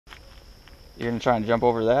You're gonna try and jump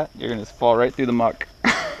over that? You're gonna fall right through the muck.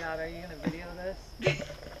 God, are you gonna video this?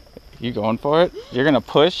 You going for it? You're gonna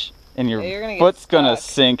push and your Yeah, foot's gonna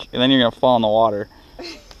sink and then you're gonna fall in the water. Do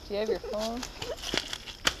you have your phone?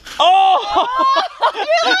 Oh!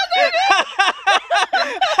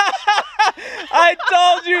 I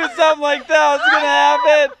told you something like that was gonna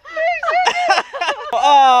happen.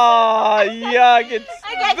 Oh, yuck! It's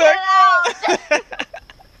stuck.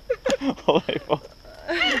 Hold my phone.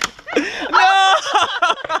 No!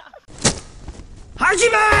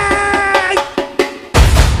 Hajime!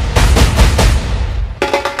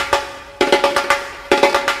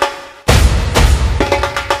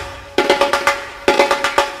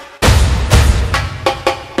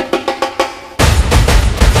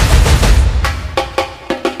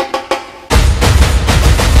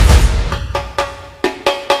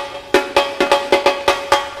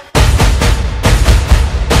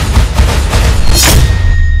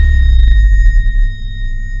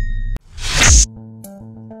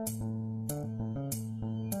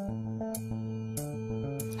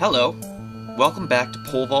 Hello, welcome back to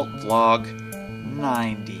Pole Vault Vlog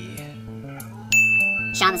 90.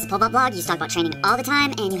 Shawn, this is Pole Vault Vlog. You just talk about training all the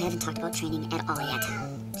time, and you haven't talked about training at all yet.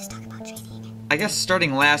 Just talk about training. I guess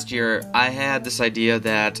starting last year, I had this idea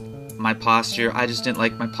that my posture, I just didn't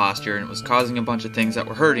like my posture, and it was causing a bunch of things that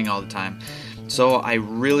were hurting all the time. So I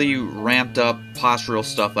really ramped up postural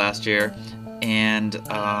stuff last year, and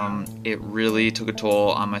it really took a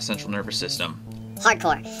toll on my central nervous system.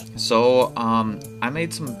 Hardcore. So, I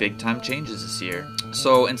made some big time changes this year.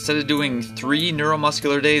 So instead of doing 3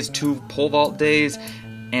 neuromuscular days, 2 pole vault days,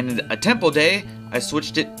 and a tempo day, I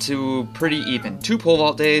switched it to pretty even. 2 pole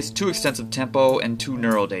vault days, 2 extensive tempo, and 2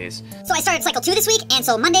 neuro days. So I started cycle 2 this week, and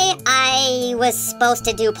so Monday I was supposed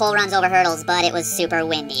to do pole runs over hurdles, but it was super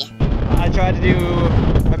windy. I tried to do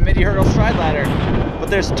a midi hurdle stride ladder,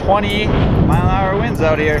 but there's 20-mile-an-hour winds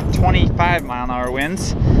out here, 25-mile-an-hour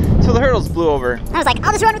winds. So the hurdles blew over. I was like,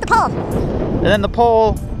 I'll just run with the pole. And then the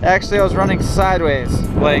pole, actually I was running sideways.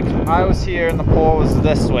 Like, I was here and the pole was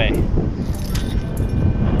this way.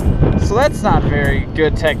 So that's not very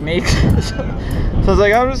good technique. So I was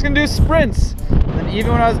like, I'm just gonna do sprints. And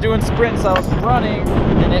even when I was doing sprints, I was running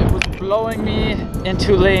and it was blowing me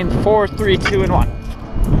into lane 4, 3, 2, and 1.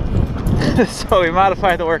 So we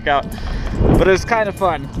modified the workout. But it was kind of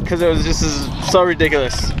fun because it was just so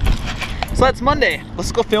ridiculous. So that's Monday.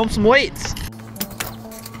 Let's go film some weights.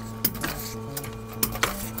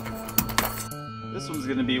 This one's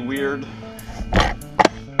gonna be weird.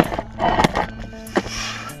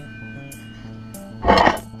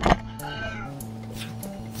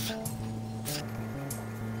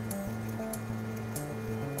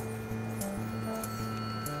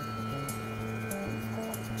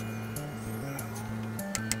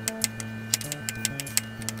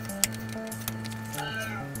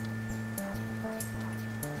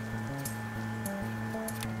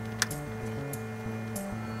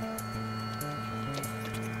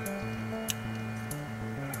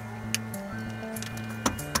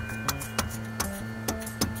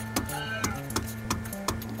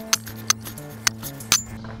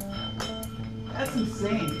 That's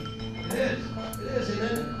insane. It is, and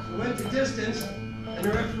then we went to distance, and the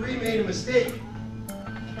referee made a mistake.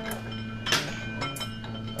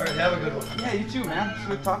 All right, have a good one. Yeah, you too, man. It's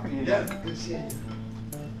good talking to you. Yeah, good seeing you.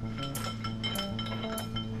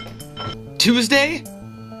 Tuesday,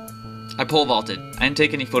 I pole vaulted. I didn't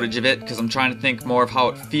take any footage of it because I'm trying to think more of how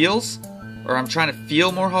it feels, or I'm trying to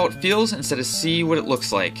feel more how it feels instead of see what it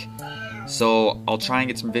looks like. So I'll try and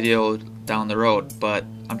get some video down the road, but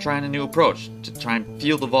I'm trying a new approach to try and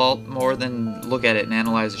feel the vault more than look at it and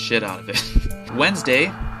analyze the shit out of it. Wednesday,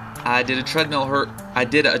 I did a treadmill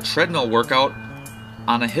workout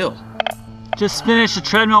on a hill. Just finished a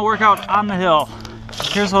treadmill workout on the hill.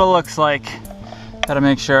 Here's what it looks like. Gotta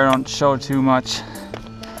make sure I don't show too much.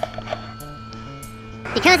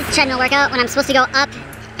 Because it's a treadmill workout, when I'm supposed to go up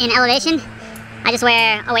in elevation, I just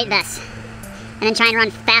wear a weight vest. And then try and run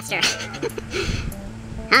faster. I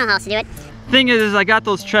don't know how else to do it. Thing is I got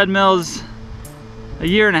those treadmills a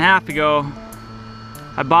year and a half ago.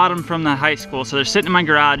 I bought them from the high school, so they're sitting in my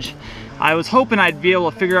garage. I was hoping I'd be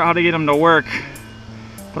able to figure out how to get them to work,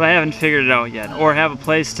 but I haven't figured it out yet, or have a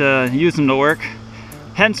place to use them to work.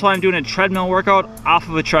 Hence why I'm doing a treadmill workout off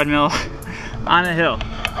of a treadmill on a hill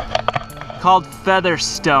called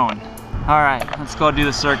Featherstone. All right, let's go do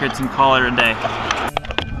the circuits and call it a day.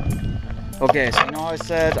 Okay, so you know I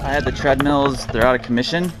said I had the treadmills, they're out of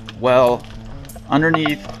commission? Well,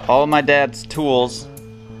 underneath all of my dad's tools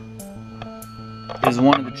is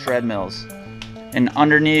one of the treadmills. And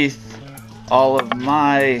underneath all of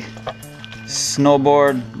my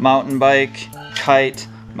snowboard, mountain bike, kite,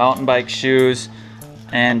 mountain bike shoes,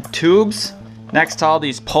 and tubes. Next to all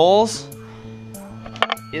these poles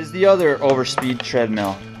is the other overspeed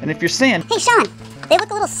treadmill. And if you're saying, hey Shawn, they look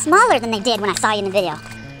a little smaller than they did when I saw you in the video.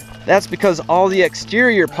 that's because all the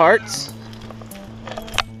exterior parts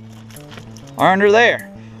are under there.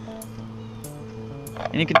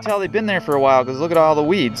 And you can tell they've been there for a while because look at all the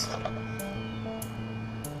weeds.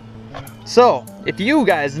 So, if you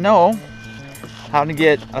guys know how to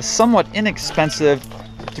get a somewhat inexpensive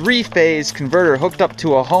 3-phase converter hooked up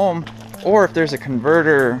to a home, or if there's a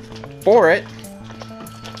converter for it,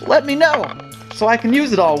 let me know so I can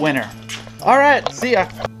use it all winter. Alright, see ya.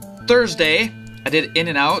 Thursday, I did in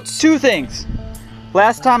and outs. 2 things.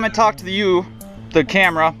 Last time I talked to you, the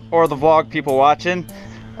camera, or the vlog people watching,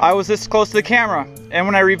 I was this close to the camera. And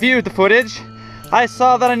when I reviewed the footage, I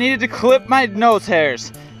saw that I needed to clip my nose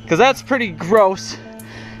hairs, because that's pretty gross.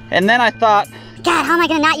 And then I thought, God, how am I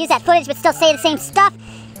gonna not use that footage but still say the same stuff?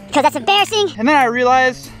 Because that's embarrassing. and then I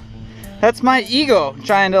realized that's my ego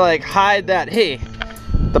trying to like hide that, hey,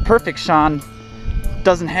 the perfect Shawn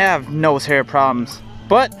doesn't have nose hair problems.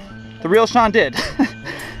 But the real Shawn did.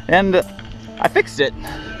 And I fixed it.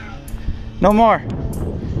 No more.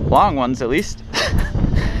 Long ones, at least.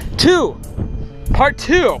 Part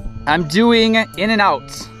 2. I'm doing in and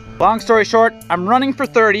outs. Long story short, I'm running for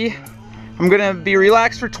 30. I'm gonna be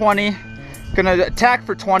relaxed for 20. Gonna attack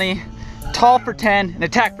for 20. Tall for 10, and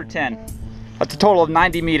attack for 10. That's a total of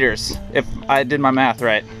 90 meters, if I did my math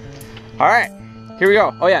right. All right, here we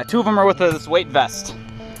go. Oh yeah, 2 of them are with this weight vest.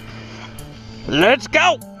 Let's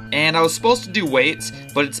go! And I was supposed to do weights,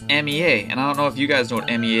 but it's MEA. And I don't know if you guys know what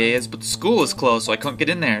MEA is, but the school is closed, so I couldn't get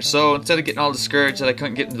in there. So instead of getting all discouraged that I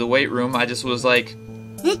couldn't get into the weight room, I just was like,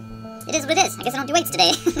 It is what it is. I guess I don't do weights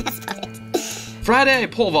today. That's about it. Friday I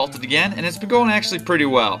pole vaulted again, and it's been going actually pretty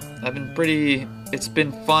well. It's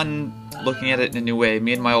been fun looking at it in a new way.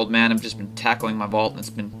 Me and my old man have just been tackling my vault, and it's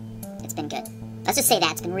been good. Let's just say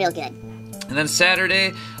that, it's been real good. And then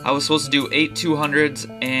Saturday, I was supposed to do 8 200s,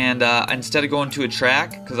 and instead of going to a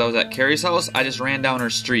track, because I was at Carrie's house, I just ran down her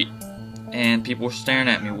street. And people were staring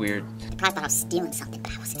at me weird. They probably thought I was stealing something,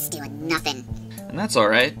 but I wasn't stealing nothing. And that's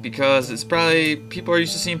alright, because it's probably, people are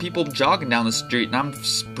used to seeing people jogging down the street, and I'm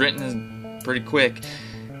sprinting pretty quick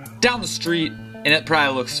down the street, and it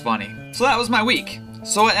probably looks funny. So that was my week.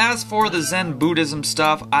 So as for the Zen Buddhism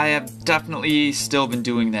stuff, I have definitely still been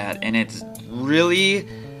doing that, and it's really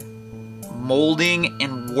molding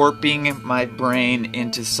and warping my brain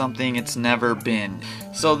into something it's never been.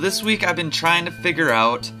 So this week I've been trying to figure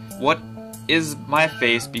out what is my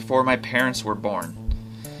face before my parents were born.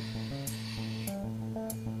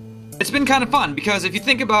 It's been kind of fun because if you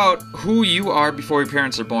think about who you are before your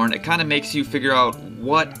parents are born, it kind of makes you figure out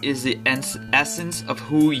what is the essence of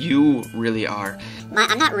who you really are.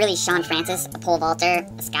 I'm not really Shawn Francis, a pole vaulter,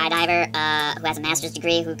 a skydiver, who has a master's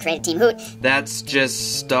degree, who created Team Hoot. That's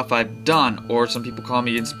just stuff I've done, or some people call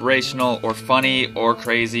me inspirational, or funny, or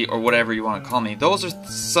crazy, or whatever you want to call me. Those are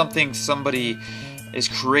something somebody is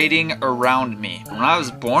creating around me. When I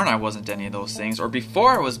was born, I wasn't any of those things, or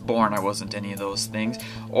before I was born, I wasn't any of those things.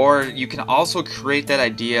 Or you can also create that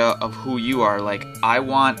idea of who you are, like, I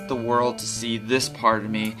want the world to see this part of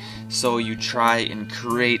me, so you try and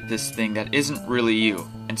create this thing that isn't really you.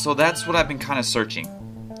 And so that's what I've been kind of searching.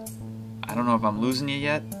 I don't know if I'm losing you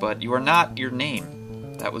yet, but you are not your name.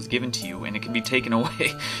 That was given to you, and it can be taken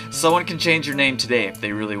away. Someone can change your name today if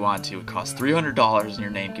they really want to. It costs $300 and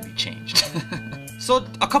your name can be changed. So,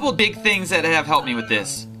 a couple of big things that have helped me with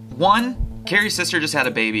this. One, Carrie's sister just had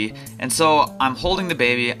a baby, and so I'm holding the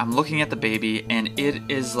baby, I'm looking at the baby, and it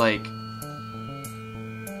is like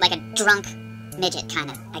a drunk midget,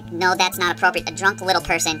 kind of. Like, no, that's not appropriate. A drunk little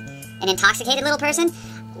person. An intoxicated little person?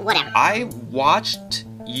 Whatever. I watched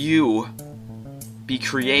you be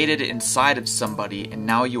created inside of somebody, and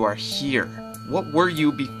now you are here. What were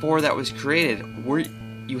you before that was created?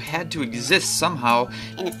 You had to exist somehow.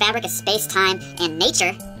 In the fabric of space, time, and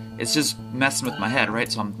nature. It's just messing with my head, right?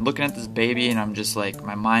 So I'm looking at this baby and I'm just like,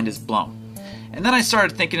 my mind is blown. And then I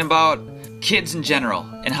started thinking about kids in general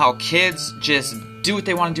and how kids just do what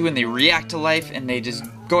they want to do and they react to life and they just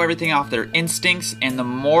go everything off their instincts, and the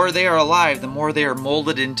more they are alive, the more they are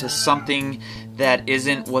molded into something that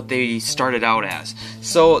isn't what they started out as.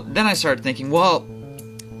 So then I started thinking, well,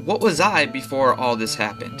 what was I before all this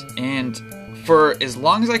happened? And for as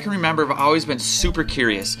long as I can remember, I've always been super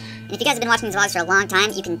curious. And if you guys have been watching these vlogs for a long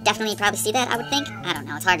time, you can definitely probably see that, I would think. I don't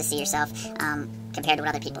know, it's hard to see yourself compared to what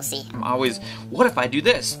other people see. I'm always, what if I do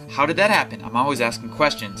this? How did that happen? I'm always asking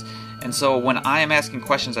questions. And so when I am asking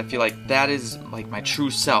questions, I feel like that is like my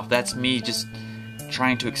true self. That's me just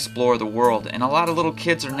trying to explore the world. And a lot of little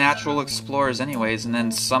kids are natural explorers anyways, and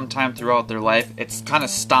then sometime throughout their life, it's kind of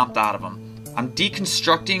stomped out of them. I'm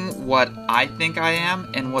deconstructing what I think I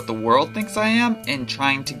am and what the world thinks I am, and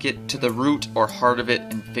trying to get to the root or heart of it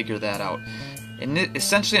and figure that out. And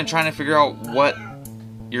essentially I'm trying to figure out what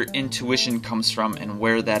your intuition comes from and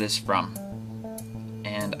where that is from.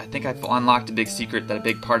 And I think I've unlocked a big secret, that a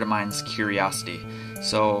big part of mine is curiosity.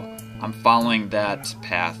 So I'm following that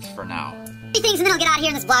path for now. 3 things and then I'll get out of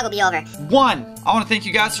here and this vlog will be over. 1, I want to thank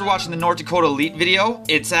you guys for watching the North Dakota Elite video.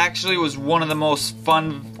 It's actually was one of the most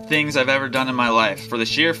fun things I've ever done in my life. For the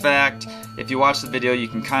sheer fact, if you watch the video, you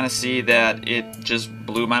can kind of see that it just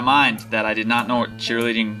blew my mind, that I did not know what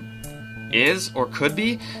cheerleading is or could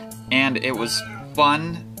be, and it was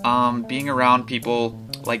fun being around people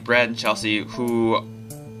like Brad and Chelsea who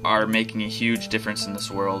are making a huge difference in this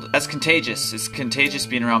world. That's contagious. It's contagious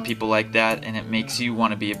being around people like that, and it makes you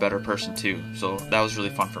want to be a better person too. So that was really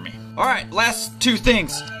fun for me. Alright, last 2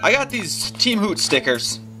 things. I got these Team Hoot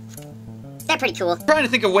stickers. They're pretty cool. I'm trying to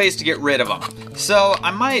think of ways to get rid of them. So I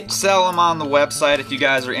might sell them on the website if you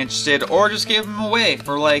guys are interested, or just give them away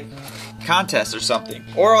for like contests or something.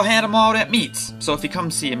 Or I'll hand them out at meets. So if you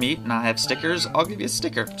come see a meet and I have stickers, I'll give you a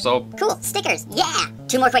sticker. So cool, stickers, yeah!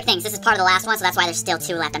 2 more quick things. This is part of the last one, so that's why there's still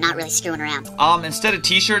 2 left. I'm not really screwing around. Instead of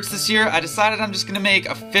t-shirts this year, I decided I'm just gonna make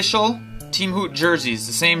official Team Hoot jerseys.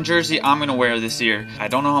 The same jersey I'm gonna wear this year. I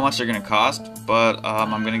don't know how much they're gonna cost, but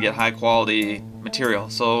I'm gonna get high quality material.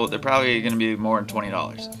 So they're probably gonna be more than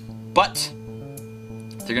 $20. But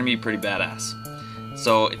they're gonna be pretty badass.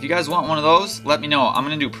 So if you guys want one of those, let me know. I'm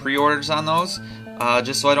gonna do pre-orders on those,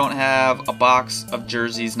 just so I don't have a box of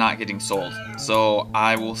jerseys not getting sold. So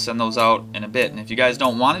I will send those out in a bit. And if you guys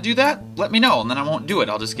don't want to do that, let me know, and then I won't do it.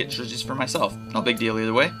 I'll just get jerseys for myself. No big deal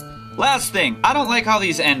either way. Last thing, I don't like how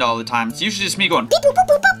these end all the time. It's usually just me going beep boop boop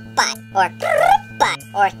boop boop, bye, or bye,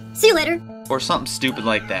 or see you later, or something stupid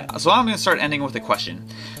like that. So I'm gonna start ending with a question.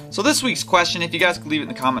 So this week's question, if you guys could leave it in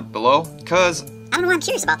the comment below, because I don't know why I'm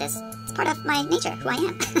curious about this. It's part of my nature, who I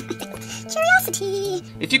am. Curiosity.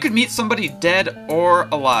 If you could meet somebody dead or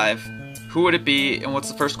alive, who would it be, and what's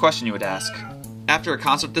the first question you would ask? After a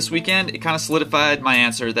concert this weekend, it kind of solidified my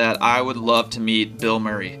answer that I would love to meet Bill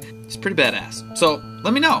Murray. He's pretty badass. So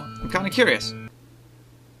let me know. I'm kind of curious.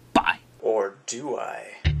 Bye. Or do I?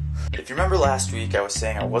 If you remember last week, I was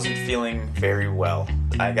saying I wasn't feeling very well.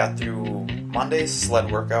 I got through Monday's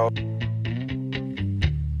sled workout.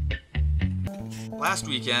 Last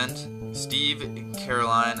weekend, Steve and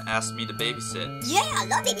Caroline asked me to babysit. Yeah, I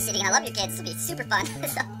love babysitting. I love your kids. This will be super fun.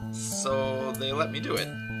 So they let me do it.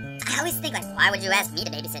 I always think, like, why would you ask me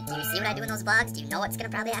to babysit? Do you see what I do in those vlogs? Do you know what's gonna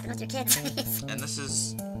probably happen with your kids? And this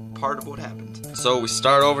is part of what happened. So we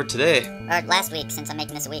start over today. Or last week, since I'm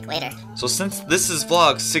making this a week later. So since this is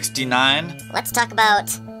vlog 69, let's talk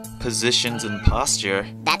about positions and posture.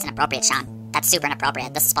 That's inappropriate, Sean. That's super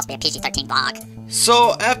inappropriate. This is supposed to be a PG-13 vlog.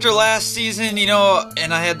 So after last season, you know,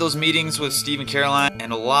 and I had those meetings with Steve and Caroline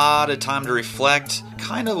and a lot of time to reflect,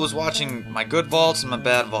 kind of was watching my good vaults and my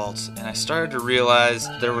bad vaults, and I started to realize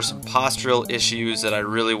there were some postural issues that I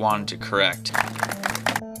really wanted to correct.